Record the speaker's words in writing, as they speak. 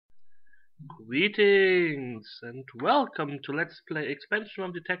Greetings and welcome to Let's Play Expansion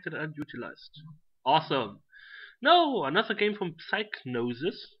of Detected and Utilized. Awesome! No, another game from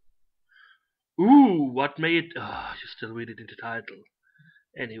Psychnosis. Ooh, what made... Oh, you still read it in the title.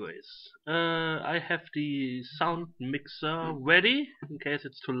 Anyways, I have the sound mixer ready, in case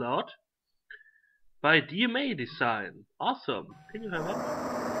it's too loud. By DMA Design. Awesome! Can you hear that?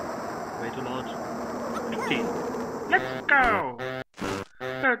 Way too loud. 15. Let's go!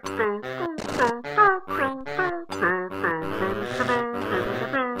 Let's go!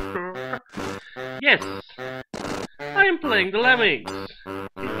 Yes, I am playing the Lemmings.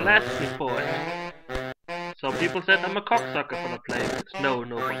 People asked me for it. Some people said I'm a cocksucker for not playing it. No,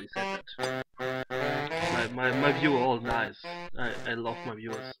 nobody said that. My viewer all nice. I love my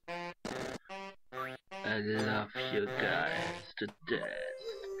viewers. I love you guys to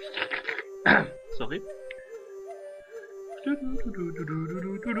death. Sorry.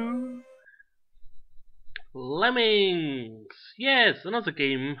 Lemmings! Yes, another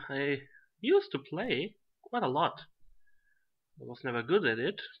game I used to play quite a lot. I was never good at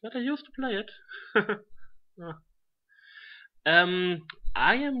it, but I used to play it.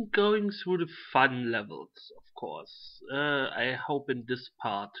 I am going through the fun levels, of course. I hope in this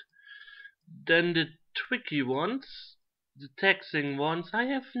part. Then the tricky ones, the taxing ones, I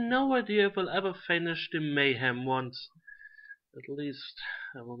have no idea if I'll ever finish the mayhem ones. At least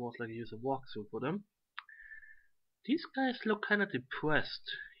I will most likely use a walkthrough for them. These guys look kinda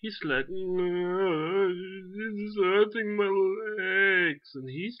depressed. He's like, this is hurting my legs. And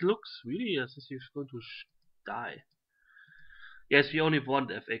he looks really as if he's going to die. Yes, we only want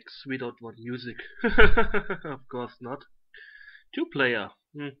FX, we don't want music. Of course not. 2-player,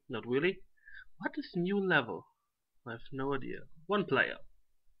 not really. What is new level? I have no idea. 1-player.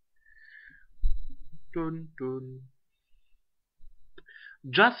 Dun dun.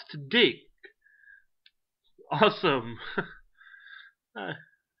 Just dig. Awesome.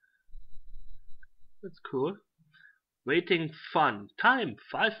 That's cool. Waiting fun. Time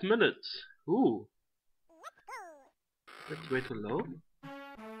 5 minutes. Ooh. That's way too low.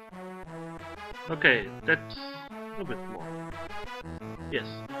 Okay, that's a bit more. Yes.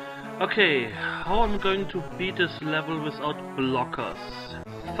 Okay, how am I going to beat this level without blockers?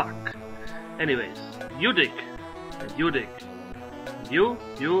 Fuck. Anyways, you dig. And you dig. You,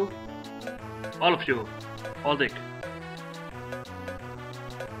 all of you. All dig.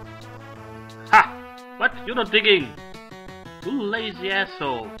 Ha! What? You're not digging! You lazy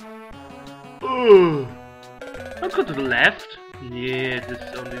asshole! Ugh! Don't go to the left! Yeah, this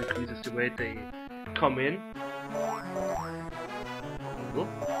only increases the way they come in.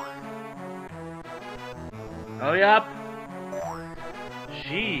 Hurry up!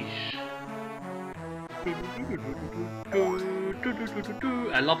 Sheesh!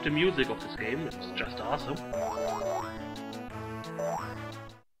 I love the music of this game, it's just awesome.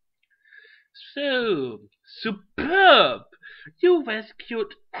 So, superb! You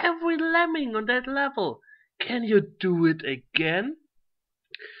rescued every lemming on that level. Can you do it again?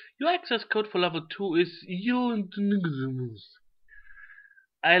 Your access code for level 2 is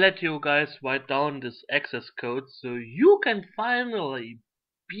I let you guys write down this access code so you can finally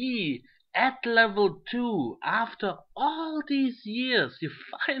be at level 2 after all these years. You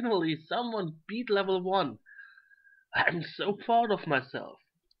finally someone beat level 1. I'm so proud of myself.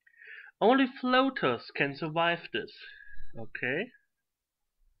 Only floaters can survive this. Okay.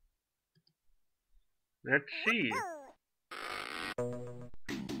 Let's see.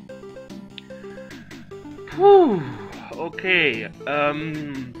 Whew. Okay.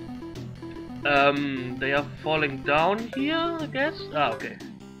 They are falling down here, I guess. Ah, okay.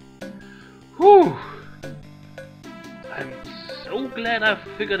 Whew. I'm so glad I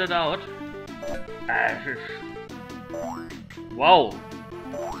figured it out. Wow.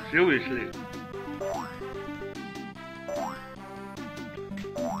 Seriously.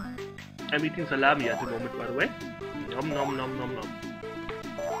 I'm eating salami at the moment, by the way. Nom nom nom nom nom.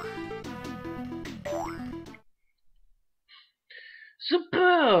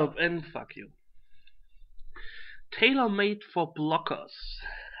 Superb! And fuck you. Tailor-made for blockers.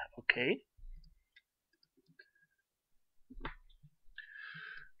 Okay.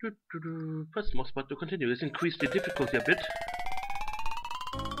 Press mouse button to continue. Let's increase the difficulty a bit.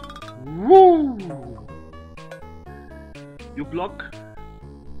 Woo! You block.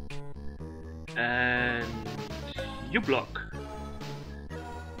 And you block.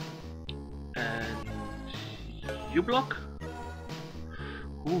 And you block.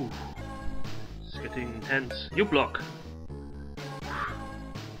 Ooh. It's getting intense. You block.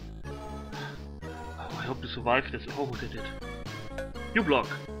 Oh, I hope to survive this. Oh, they did. You block.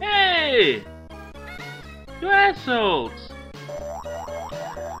 Hey! Hey! You assholes!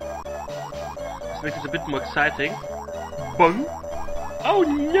 This makes it a bit more exciting. Bung! Oh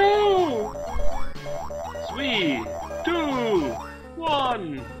no! 3, 2,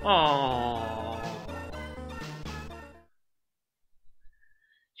 1. Oh!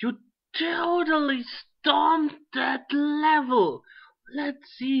 You totally stormed that level!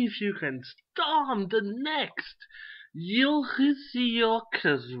 Let's see if you can storm the next!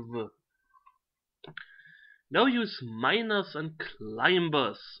 Yilchisiokazv. Now use miners and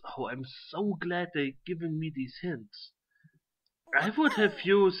climbers. Oh, I'm so glad they're giving me these hints. I would have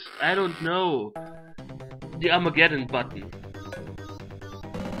used, I don't know, the Armageddon button.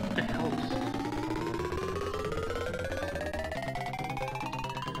 What the hell?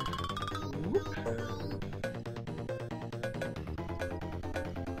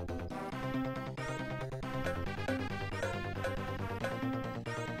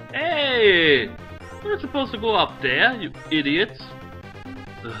 Hey! You're not supposed to go up there, you idiots.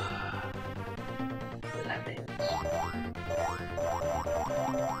 Lemmings.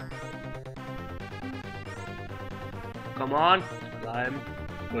 Come on, climb.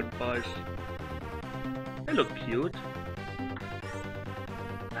 Good boys. They look cute.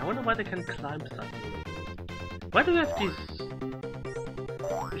 I wonder why they can climb suddenly. Why do we have these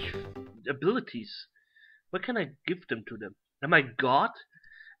abilities? What can I give them to them? Am I God?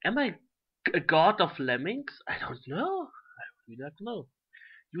 Am I a god of lemmings? I don't know. I really don't know.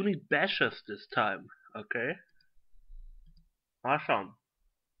 You need bashers this time, okay? Awesome.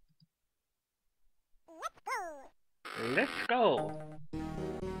 Let's go.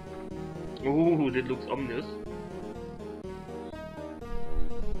 Ooh, that looks ominous.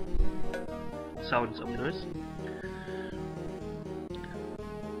 Sounds ominous.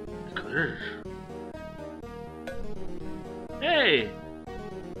 Good. Hey!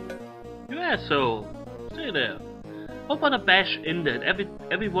 You asshole! Stay there. How about a bash in there?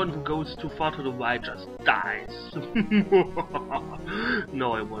 Everyone who goes too far to the right just dies.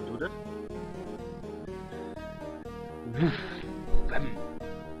 No, I won't do that.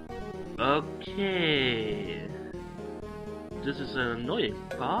 Okay. This is an annoying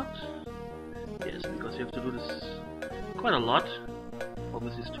part. Yes, because you have to do this quite a lot.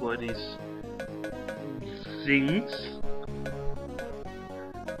 Always destroy these things.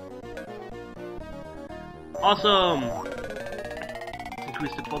 Awesome!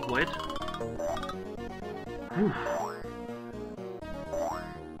 Increase the bomb weight.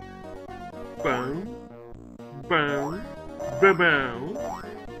 Boom. Boom. Boom. Boom.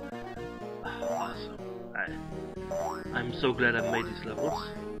 Awesome. I'm so glad I made these levels.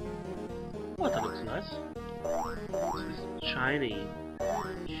 Oh, that looks nice. This is shiny.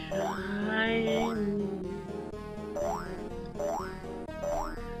 Shiny.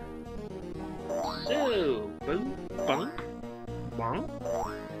 So, boom, bang, bang.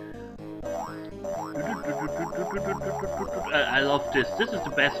 I love this. This is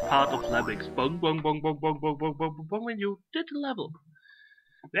the best part of Lemmings. Bang, bang, bang, bang, bang, bang, bang, bang, bang, when you did the level.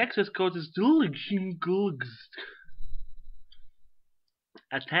 The access code is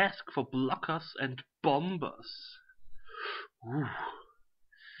a task for blockers and bombers.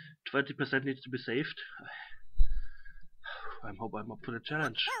 20% needs to be saved. I hope I'm up for the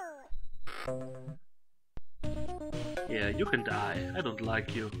challenge. Yeah, you can die. I don't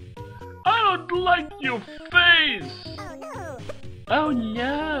like you. I don't like your face! Oh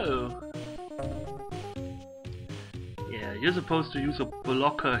no! Yeah, you're supposed to use a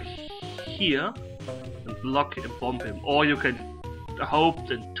blocker here and block and bomb him. Or you can hope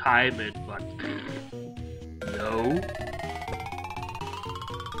and time it, but no.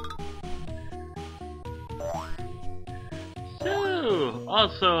 So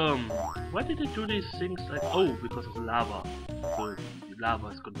awesome! Why did it do these things like oh, because of the lava. So the lava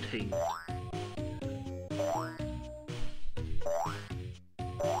is contained.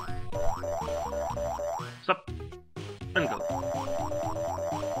 Stop and go.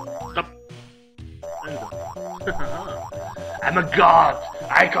 Stop and go. I'm a god!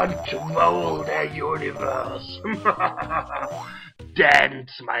 I control the universe!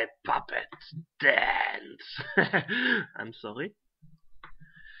 Dance, my puppets, dance! I'm sorry.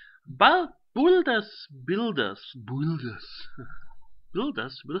 Builders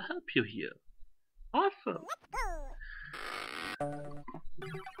will help you here. Awesome!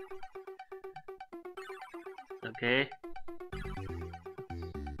 Okay.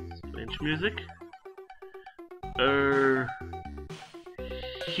 Strange music.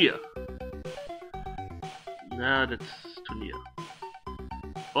 Here. No, that's too near.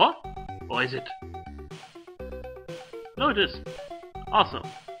 Oh? Or is it? No, it is. Awesome.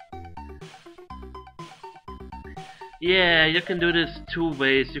 Yeah, you can do this two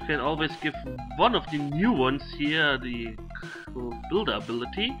ways. You can always give one of the new ones here the builder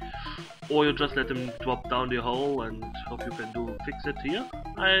ability, or you just let them drop down the hole and hope you can fix it here.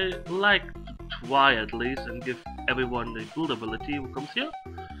 I like to try at least and give everyone the build ability who comes here.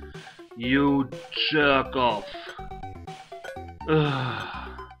 You jerk off.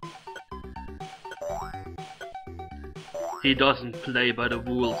 He doesn't play by the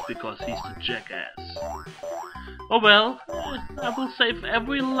rules because he's a jackass. Oh well, I will save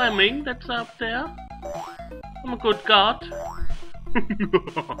every lemming that's up there. I'm a good god.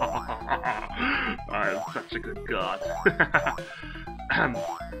 I'm such a good god.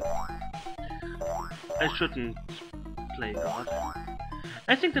 I shouldn't play god.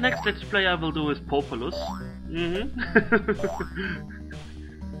 I think the next let's play I will do is Populus.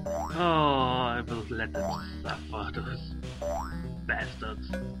 Oh, I will let them suffer, those bastards.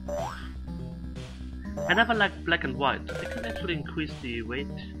 I never liked black and white. I can actually increase the weight,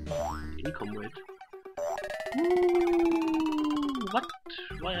 the income weight. Ooh, what?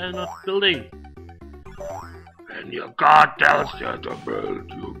 Why are you not building? When your god tells you to build,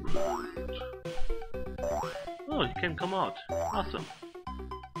 you build. Oh, you can come out. Awesome.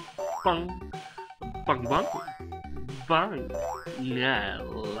 Bang. Bang bang. Bang. Yeah,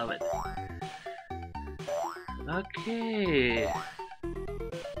 love it. Okay.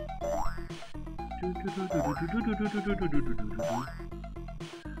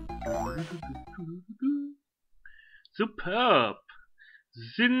 Superb.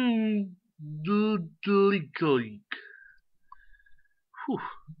 Zindlig.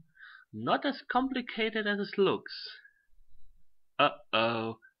 Not as complicated as it looks.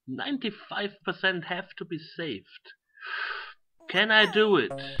 Uh-oh. 95% have to be saved. Can I do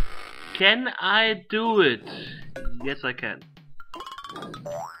it? Can I do it? Yes, I can.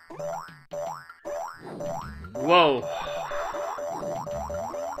 Whoa.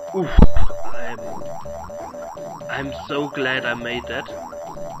 Oof. I'm so glad I made that.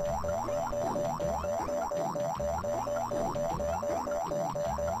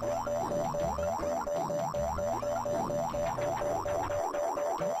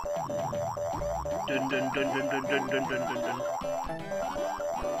 Dun, dun, dun, dun, dun, dun, dun, dun, dun.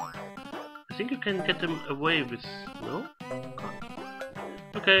 I think you can get them away with... No?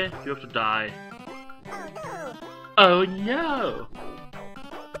 Okay, you have to die. Oh no!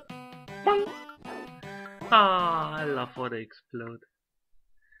 Ah, I love how they explode.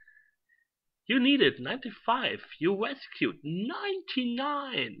 You needed 95. You rescued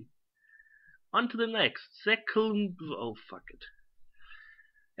 99. On to the next. Second... Oh, fuck it.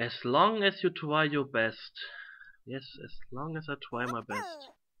 As long as you try your best. Yes, as long as I try my best.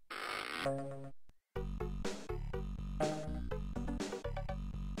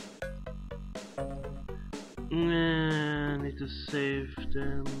 I need to save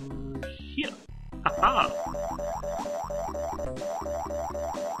them here. Haha!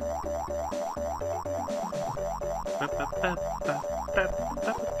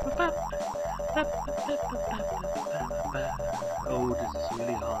 Oh, this is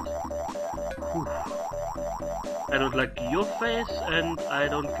really hard. Whew. I don't like your face, and I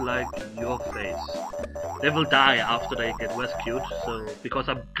don't like your face. They will die after they get rescued, so because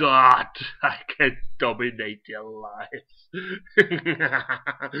I'm God, I can dominate their lives.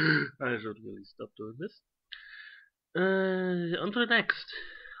 I should really stop doing this. On to the next.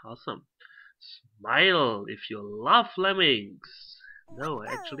 Awesome. Smile if you love lemmings. No,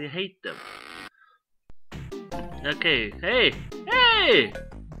 I actually hate them. Okay, hey! Hey!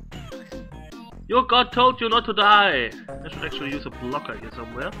 Your god told you not to die! I should actually use a blocker here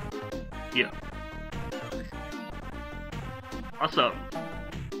somewhere. Here. Awesome.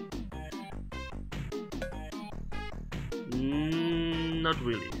 Not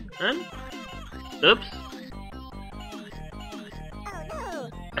really. And? Oops.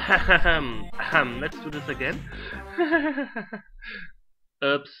 Let's do this again.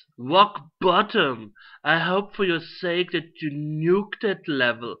 Oops. Rock bottom. I hope for your sake that you nuked that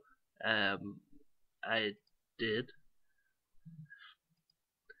level. I did.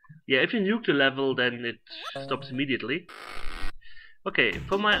 Yeah, if you nuke the level, then it stops immediately. Okay,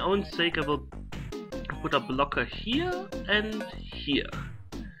 for my own sake, I will put a blocker here and here.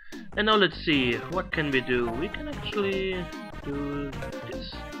 And now let's see, what can we do? We can actually do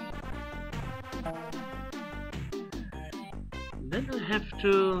this. Then I have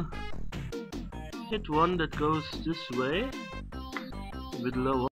to hit one that goes this way, a bit lower.